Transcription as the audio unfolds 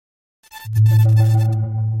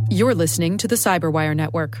You're listening to the Cyberwire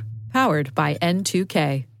Network, powered by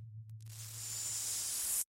N2K.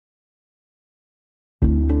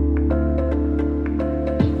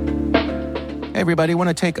 Hey everybody, I want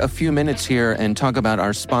to take a few minutes here and talk about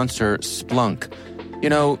our sponsor, Splunk. You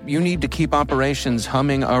know, you need to keep operations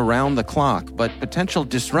humming around the clock, but potential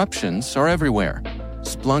disruptions are everywhere.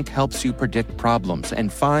 Splunk helps you predict problems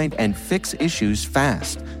and find and fix issues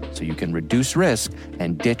fast, so you can reduce risk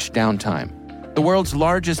and ditch downtime. The world's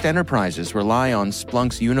largest enterprises rely on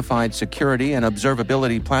Splunk's unified security and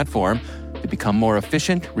observability platform to become more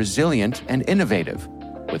efficient, resilient, and innovative.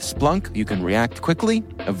 With Splunk, you can react quickly,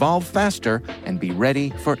 evolve faster, and be ready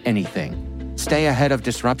for anything. Stay ahead of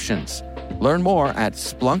disruptions. Learn more at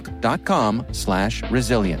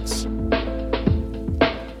splunk.com/resilience.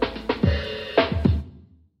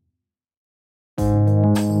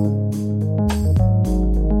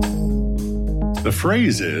 The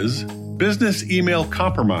phrase is Business Email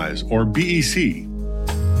Compromise, or BEC.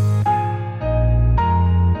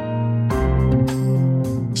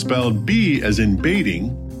 Spelled B as in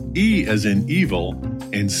baiting, E as in evil,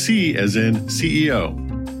 and C as in CEO.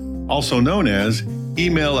 Also known as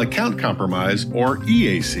Email Account Compromise, or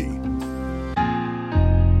EAC.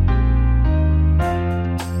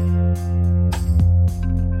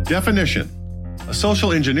 Definition: a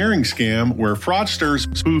social engineering scam where fraudsters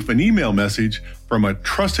spoof an email message from a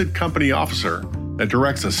trusted company officer that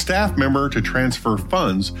directs a staff member to transfer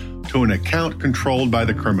funds to an account controlled by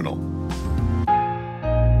the criminal.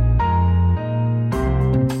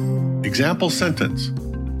 Example sentence: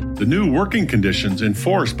 the new working conditions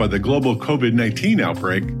enforced by the global COVID-19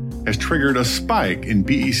 outbreak has triggered a spike in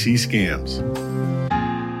BEC scams.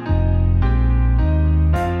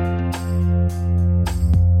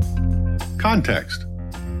 Context: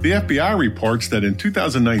 the FBI reports that in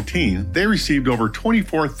 2019, they received over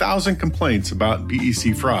 24,000 complaints about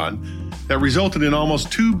BEC fraud that resulted in almost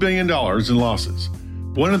 $2 billion in losses.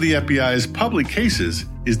 One of the FBI's public cases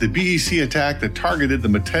is the BEC attack that targeted the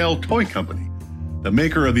Mattel toy company, the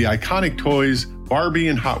maker of the iconic toys Barbie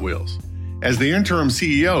and Hot Wheels. As the interim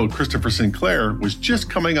CEO, Christopher Sinclair, was just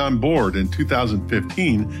coming on board in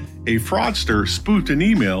 2015, a fraudster spoofed an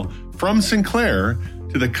email from Sinclair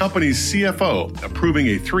to the company's CFO, approving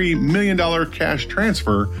a $3 million cash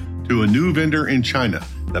transfer to a new vendor in China,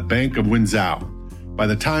 the Bank of Wenzhou. By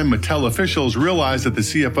the time Mattel officials realized that the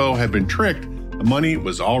CFO had been tricked, the money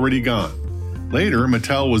was already gone. Later,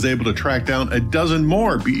 Mattel was able to track down a dozen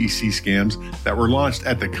more BEC scams that were launched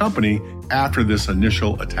at the company after this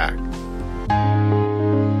initial attack.